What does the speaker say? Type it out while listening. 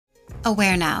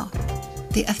Aware Now,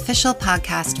 the official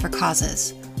podcast for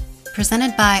causes.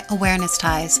 Presented by Awareness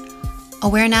Ties,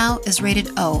 Aware Now is rated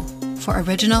O for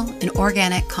original and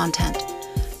organic content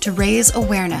to raise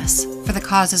awareness for the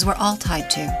causes we're all tied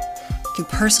to through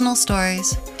personal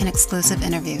stories and exclusive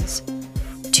interviews.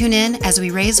 Tune in as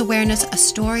we raise awareness a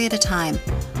story at a time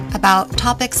about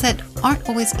topics that aren't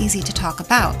always easy to talk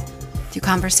about through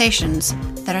conversations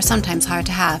that are sometimes hard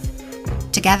to have.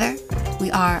 Together,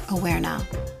 we are Aware Now.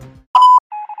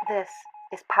 This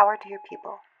is Power to Your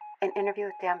People, an interview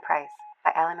with Dan Price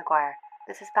by Allie McGuire.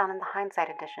 This is found in the Hindsight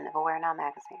edition of Aware Now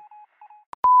magazine.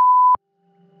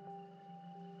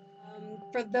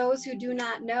 For those who do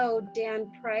not know, Dan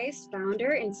Price,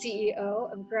 founder and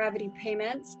CEO of Gravity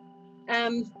Payments.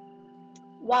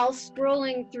 While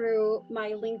scrolling through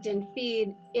my LinkedIn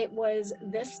feed, it was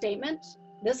this statement,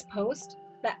 this post,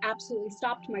 that absolutely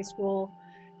stopped my scroll.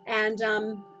 And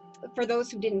for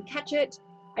those who didn't catch it,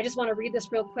 I just want to read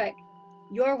this real quick.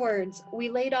 Your words: we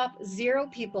laid off 0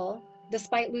 people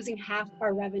despite losing half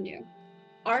our revenue.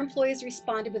 Our employees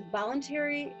responded with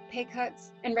voluntary pay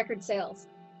cuts and record sales.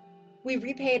 We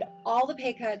repaid all the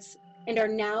pay cuts and are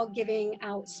now giving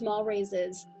out small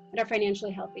raises and are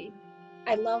financially healthy.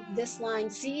 I love this line: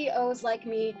 CEOs like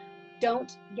me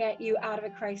don't get you out of a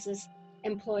crisis,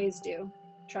 employees do.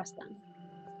 Trust them.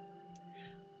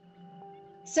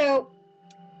 So,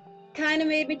 kind of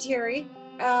made me teary.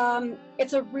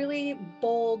 It's a really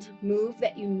bold move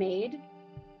that you made.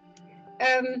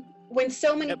 When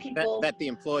so many people that the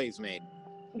employees made.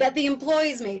 That the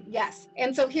employees made, yes.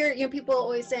 And so here, people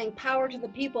always saying power to the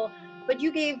people, but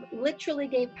you literally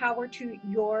gave power to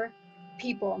your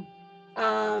people.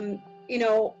 Why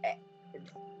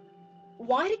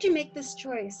did you make this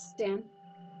choice, Dan?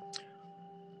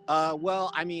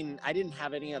 Well, I mean, I didn't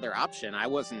have any other option. I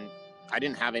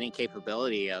didn't have any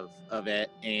capability of it.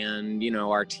 And,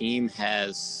 our team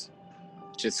has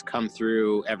just come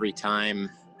through every time,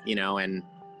 and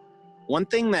one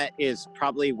thing that is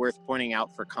probably worth pointing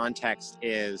out for context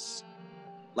is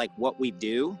like what we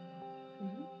do,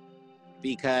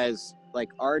 because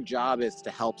like our job is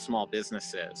to help small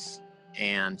businesses,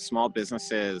 and small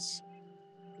businesses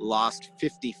lost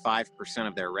 55%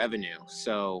 of their revenue.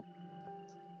 So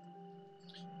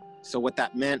what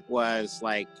that meant was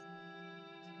like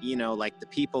the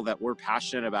people that we're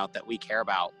passionate about, that we care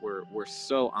about, we're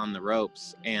so on the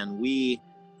ropes, and we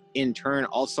in turn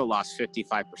also lost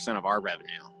 55% of our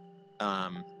revenue.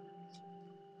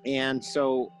 And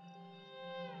so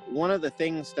one of the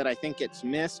things that I think gets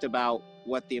missed about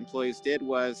what the employees did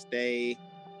was they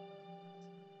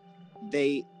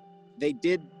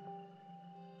did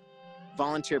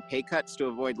volunteer pay cuts to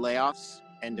avoid layoffs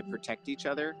and to protect each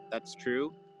other. That's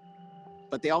true.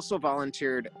 But they also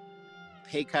volunteered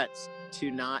pay cuts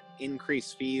to not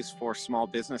increase fees for small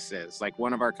businesses. Like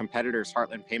one of our competitors,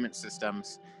 Heartland Payment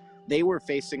Systems, they were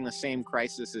facing the same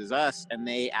crisis as us, and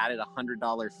they added a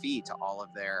 $100 fee to all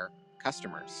of their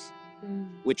customers,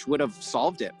 which would have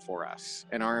solved it for us.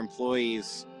 And our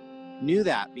employees knew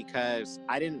that, because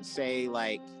I didn't say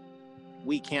like,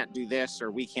 we can't do this or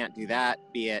we can't do that,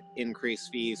 be it increase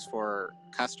fees for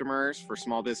customers, for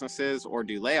small businesses, or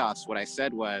do layoffs. What I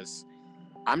said was,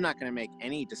 I'm not going to make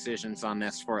any decisions on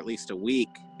this for at least a week,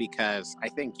 because I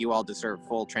think you all deserve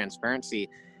full transparency.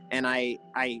 And I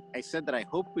said that I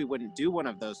hoped we wouldn't do one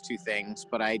of those two things,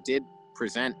 but I did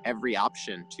present every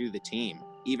option to the team,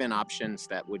 even options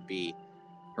that would be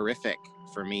horrific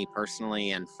for me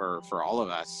personally and for all of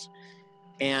us.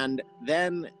 And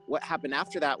then what happened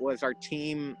after that was our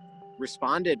team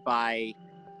responded by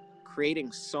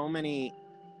creating so many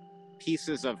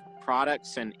pieces of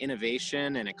products and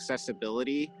innovation and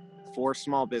accessibility for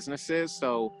small businesses.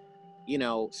 So,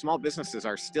 small businesses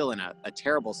are still in a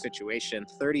terrible situation,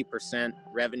 30%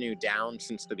 revenue down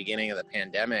since the beginning of the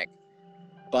pandemic,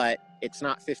 but it's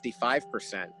not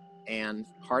 55%. And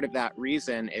part of that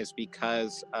reason is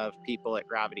because of people at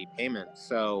Gravity Payments.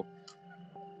 So,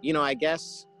 I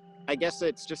guess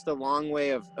it's just a long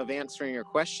way of answering your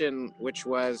question, which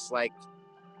was like,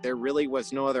 there really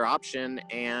was no other option.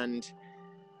 And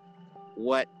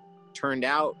what turned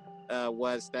out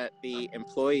was that the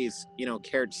employees,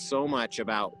 cared so much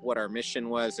about what our mission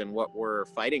was and what we're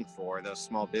fighting for, those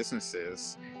small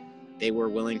businesses. They were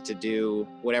willing to do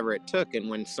whatever it took. And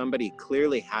when somebody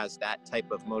clearly has that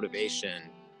type of motivation,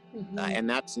 and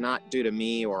that's not due to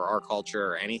me or our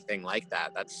culture or anything like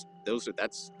that. That's due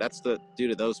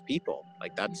to those people.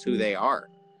 Like that's who they are.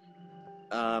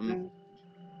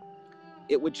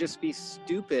 It would just be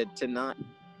stupid to not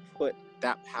put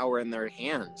that power in their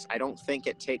hands. I don't think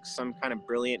it takes some kind of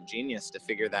brilliant genius to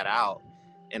figure that out.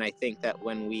 And I think that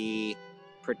when we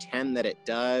pretend that it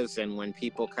does, and when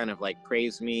people kind of like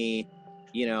praise me,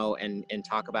 you know, and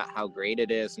talk about how great it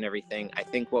is and everything, I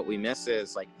think what we miss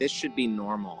is like, this should be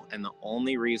normal. And the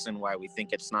only reason why we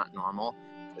think it's not normal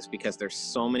is because there's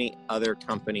so many other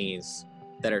companies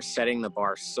that are setting the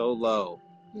bar so low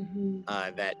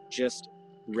that just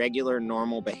regular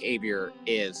normal behavior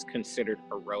is considered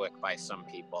heroic by some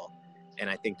people. And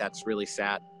I think that's really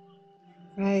sad.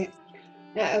 Right.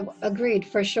 Agreed,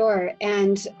 for sure.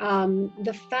 And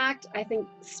the fact, I think,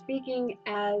 speaking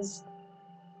as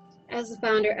the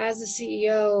founder, as the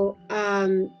CEO,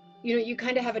 you know, you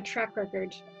kind of have a track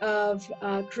record of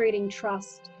creating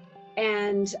trust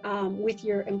and with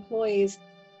your employees.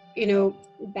 You know,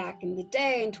 back in the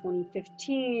day in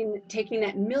 2015, taking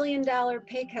that $1 million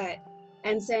pay cut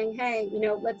and saying, hey, you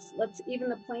know, let's even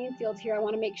the playing field here. I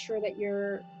want to make sure that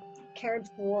you're cared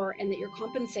for and that you're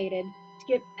compensated, to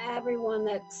give everyone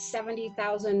that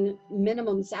 70,000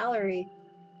 minimum salary.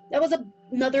 That was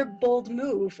another bold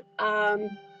move.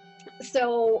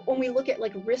 So when we look at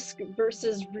like risk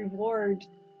versus reward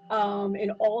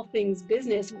in all things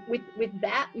business, with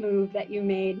that move that you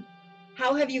made,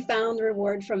 how have you found the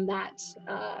reward from that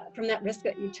risk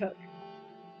that you took?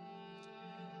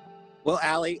 Well,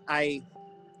 Allie, I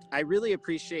really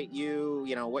appreciate you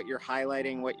know, what you're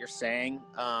highlighting, what you're saying.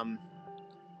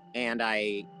 And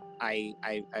I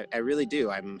really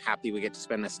do. I'm happy we get to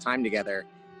spend this time together.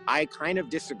 I kind of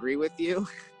disagree with you,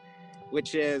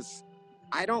 which is,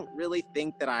 I don't really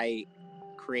think that I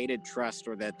created trust,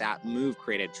 or that move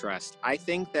created trust. I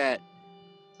think that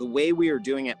the way we were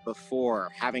doing it before,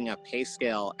 having a pay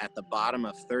scale at the bottom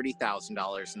of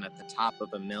 $30,000 and at the top of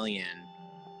 $1 million,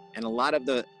 and a lot of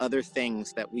the other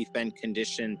things that we've been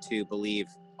conditioned to believe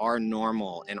are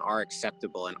normal and are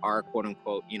acceptable and are quote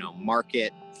unquote, you know,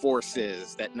 market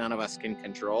forces that none of us can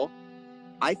control,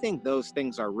 I think those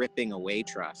things are ripping away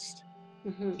trust.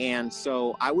 And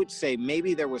so I would say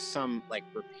maybe there was some like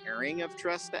repairing of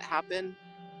trust that happened,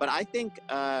 but I think,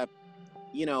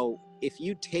 you know, if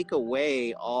you take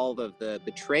away all of the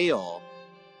betrayal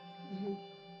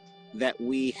that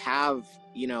we have,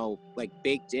 you know, like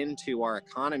baked into our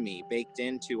economy, baked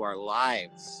into our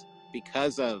lives,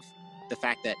 because of the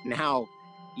fact that now,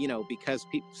 you know, because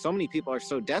so many people are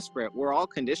so desperate, we're all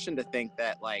conditioned to think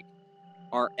that like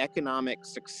our economic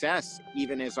success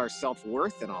even is our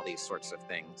self-worth and all these sorts of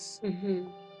things,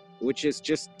 which is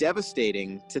just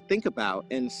devastating to think about.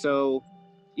 And so,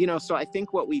 you know, so I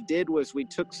think what we did was we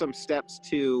took some steps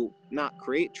to not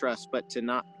create trust, but to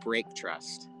not break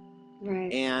trust.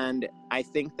 Right. And I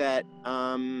think that,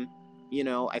 you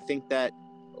know, I think that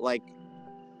like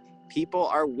people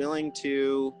are willing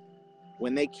to,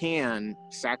 when they can,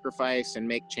 sacrifice and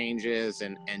make changes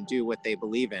and do what they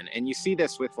believe in. And you see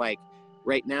this with like,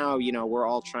 right now, you know, we're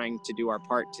all trying to do our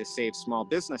part to save small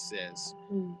businesses,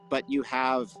 but you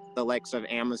have the likes of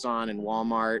Amazon and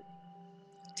Walmart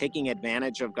taking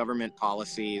advantage of government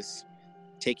policies,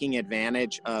 taking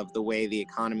advantage of the way the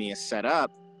economy is set up.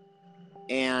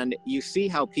 And you see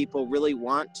how people really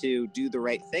want to do the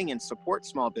right thing and support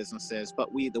small businesses, but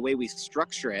the way we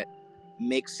structure it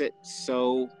makes it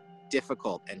so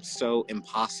difficult and so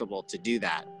impossible to do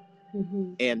that.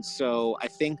 And so I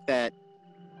think that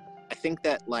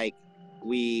like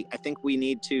I think we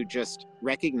need to just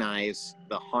recognize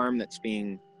the harm that's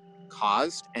being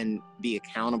caused and be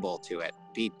accountable to it,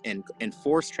 and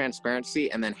enforce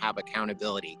transparency, and then have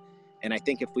accountability. And I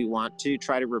think if we want to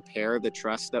try to repair the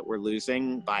trust that we're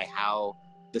losing by how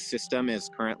the system is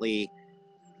currently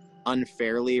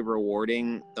unfairly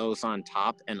rewarding those on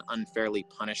top and unfairly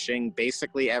punishing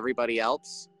basically everybody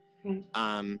else,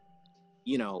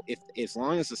 you know, if as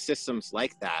long as the system's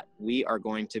like that, we are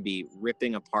going to be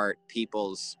ripping apart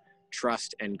people's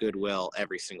trust and goodwill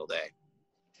every single day.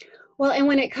 Well, and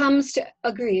when it comes to,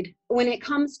 agreed, when it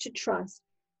comes to trust,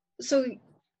 so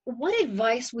what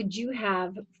advice would you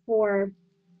have for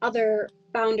other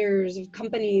founders of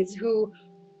companies who,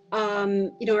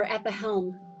 you know, are at the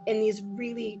helm in these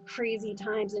really crazy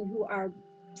times and who are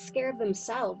scared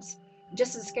themselves,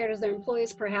 just as scared as their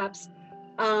employees perhaps,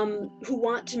 who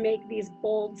want to make these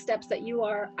bold steps that you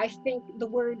are? I think the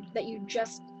word that you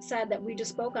just said, that we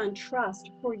just spoke on, trust,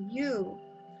 for you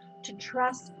to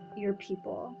trust your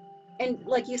people. And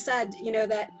like you said, you know,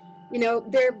 that, you know,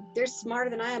 they're smarter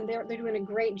than I am. They're doing a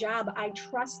great job. I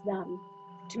trust them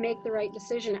to make the right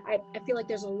decision. I feel like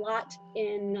there's a lot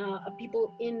in of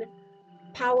people in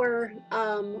power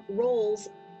roles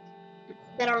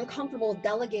that are uncomfortable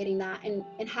delegating that and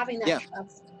having that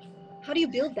trust. How do you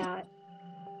build that?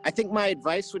 I think my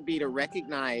advice would be to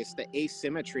recognize the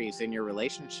asymmetries in your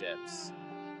relationships.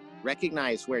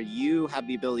 Recognize where you have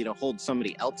the ability to hold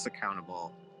somebody else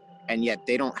accountable, and yet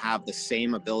they don't have the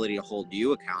same ability to hold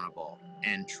you accountable,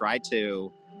 and try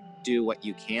to do what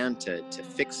you can to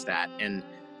fix that. And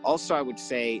also, I would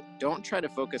say, don't try to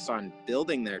focus on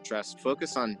building their trust,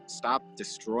 focus on stop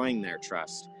destroying their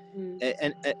trust.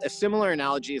 A similar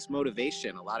analogy is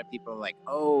motivation. A lot of people are like,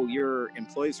 oh, your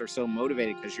employees are so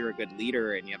motivated because you're a good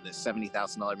leader and you have this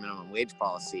 $70,000 minimum wage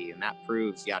policy, and that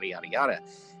proves yada, yada, yada.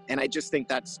 And I just think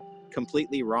that's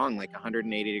completely wrong, like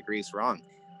 180 degrees wrong.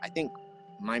 I think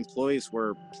my employees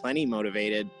were plenty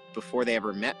motivated before they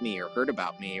ever met me or heard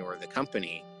about me or the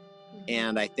company.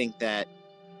 And I think that,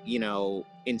 you know,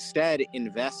 instead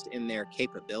invest in their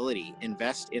capability,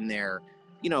 invest in their,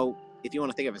 you know, if you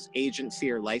want to think of it as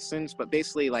agency or license, but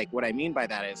basically, like, what I mean by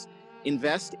that is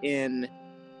invest in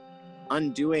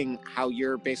undoing how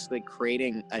you're basically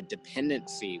creating a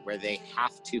dependency where they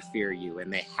have to fear you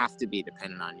and they have to be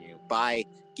dependent on you, by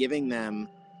giving them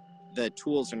the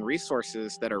tools and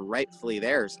resources that are rightfully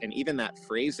theirs. And even that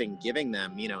phrasing, giving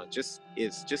them, you know, it just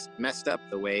is just messed up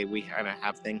the way we kind of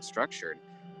have things structured.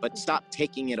 But stop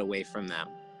taking it away from them.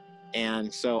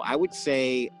 And so I would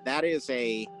say that is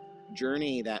a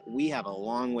journey that we have a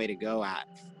long way to go at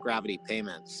Gravity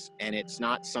Payments. And it's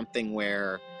not something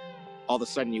where all of a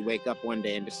sudden you wake up one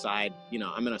day and decide, you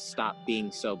know, I'm going to stop being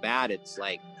so bad. It's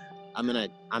like, I'm going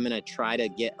to try to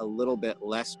get a little bit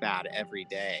less bad every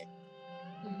day.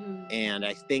 And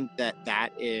I think that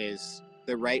that is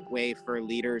the right way for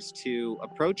leaders to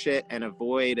approach it and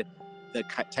avoid the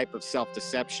type of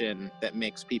self-deception that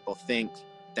makes people think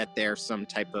that they're some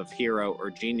type of hero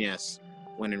or genius,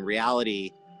 when in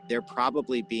reality, they're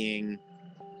probably being,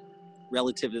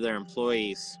 relative to their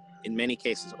employees, in many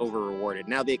cases, over-rewarded.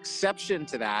 Now, the exception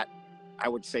to that, I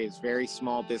would say, is very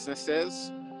small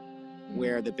businesses,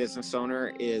 where the business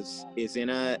owner is in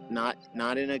a not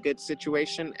in a good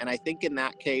situation. And I think in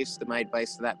that case, my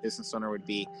advice to that business owner would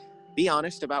be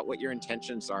honest about what your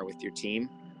intentions are with your team,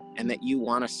 and that you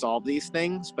want to solve these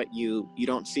things, but you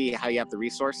don't see how you have the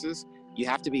resources. You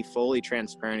have to be fully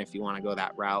transparent if you want to go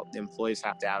that route. The employees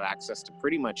have to have access to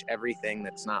pretty much everything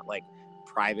that's not like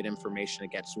private information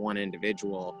against one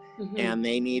individual. And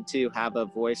they need to have a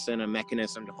voice and a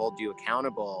mechanism to hold you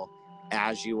accountable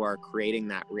as you are creating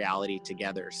that reality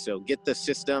together. So get the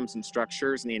systems and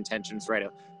structures and the intentions right.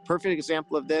 A perfect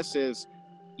example of this is,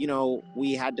 you know,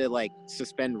 we had to like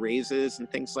suspend raises and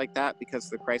things like that because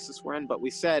of the crisis we're in. But we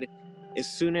said, as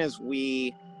soon as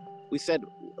we said,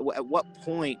 at what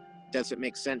point does it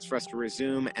make sense for us to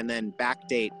resume and then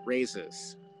backdate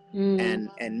raises and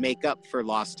make up for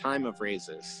lost time of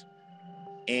raises?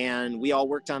 And we all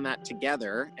worked on that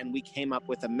together, and we came up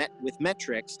with with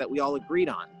metrics that we all agreed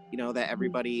on, you know, that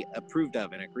everybody approved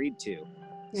of and agreed to.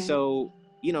 So,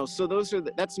 you know, so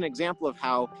that's an example of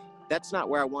how that's not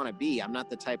where I want to be. I'm not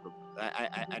the type of,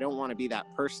 I don't want to be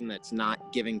that person that's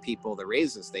not giving people the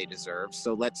raises they deserve.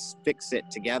 So let's fix it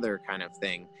together kind of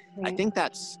thing. I think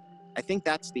that's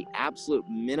the absolute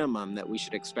minimum that we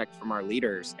should expect from our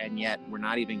leaders. And yet we're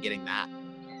not even getting that.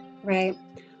 Right.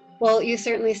 Well, you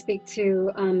certainly speak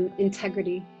to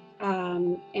integrity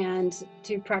and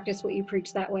to practice what you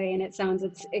preach that way. And it sounds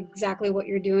it's exactly what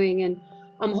you're doing. And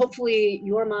hopefully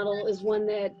your model is one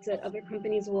that other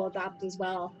companies will adopt as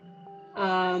well.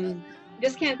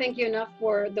 Just can't thank you enough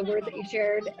for the word that you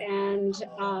shared. And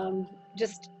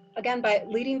just, again, by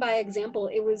leading by example,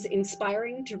 it was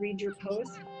inspiring to read your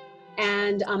post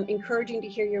and encouraging to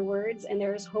hear your words. And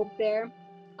there's hope there.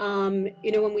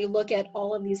 You know, when we look at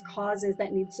all of these causes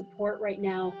that need support right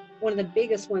now, one of the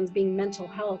biggest ones being mental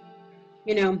health,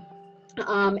 you know,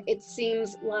 it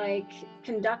seems like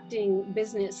conducting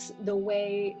business the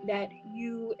way that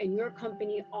you and your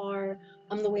company are,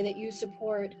 the way that you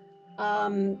support,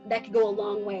 that could go a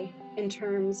long way in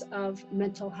terms of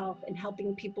mental health and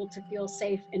helping people to feel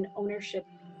safe and ownership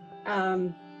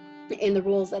in the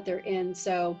roles that they're in.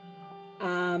 So,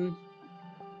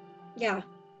 yeah,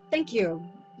 thank you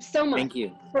so much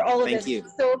for all of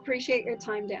this. So appreciate your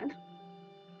time, Dan.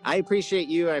 I appreciate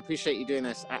you. I appreciate you doing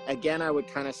this. Again, I would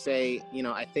kind of say, you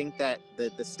know, I think that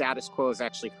the status quo is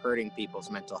actually hurting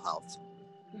people's mental health.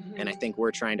 And I think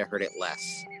we're trying to hurt it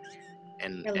less.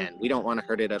 And we don't want to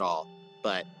hurt it at all.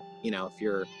 But, you know, if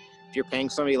you're paying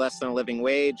somebody less than a living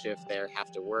wage, if they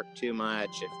have to work too much,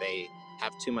 if they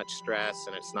have too much stress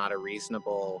and it's not a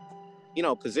reasonable, you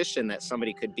know, position that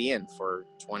somebody could be in for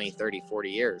 20, 30, 40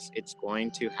 years, it's going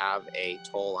to have a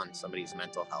toll on somebody's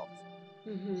mental health.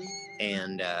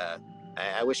 And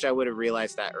I wish I would have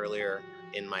realized that earlier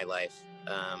in my life,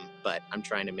 but I'm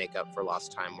trying to make up for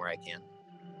lost time where I can.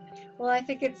 Well, I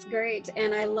think it's great.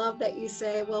 And I love that you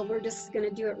say, well, we're just going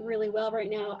to do it really well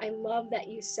right now. I love that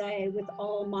you say, with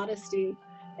all modesty,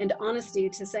 and honesty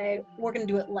to say, we're going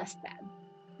to do it less bad.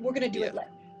 We're going to do it less.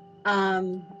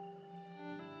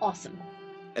 Awesome.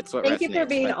 That's what Thank you for resonates,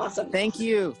 being but awesome. Thank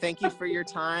you for your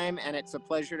time, and it's a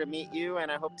pleasure to meet you,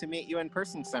 and I hope to meet you in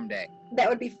person someday. That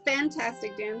would be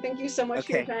fantastic, Dan. Thank you so much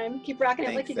for your time. Keep rocking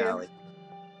it like you Sally. do.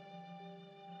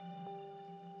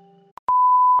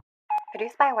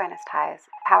 Produced by Awareness Ties,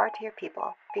 Power to Your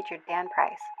People, featured Dan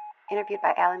Price. Interviewed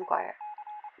by Alan Goyer.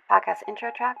 Podcast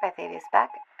intro track by Thavius Beck.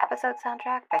 Episode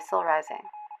soundtrack by Soul Rising.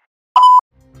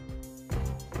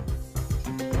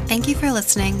 Thank you for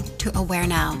listening to Aware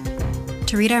Now.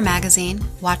 To read our magazine,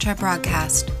 watch our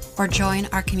broadcast, or join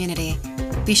our community,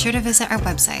 be sure to visit our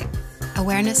website,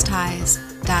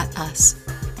 awarenessties.us.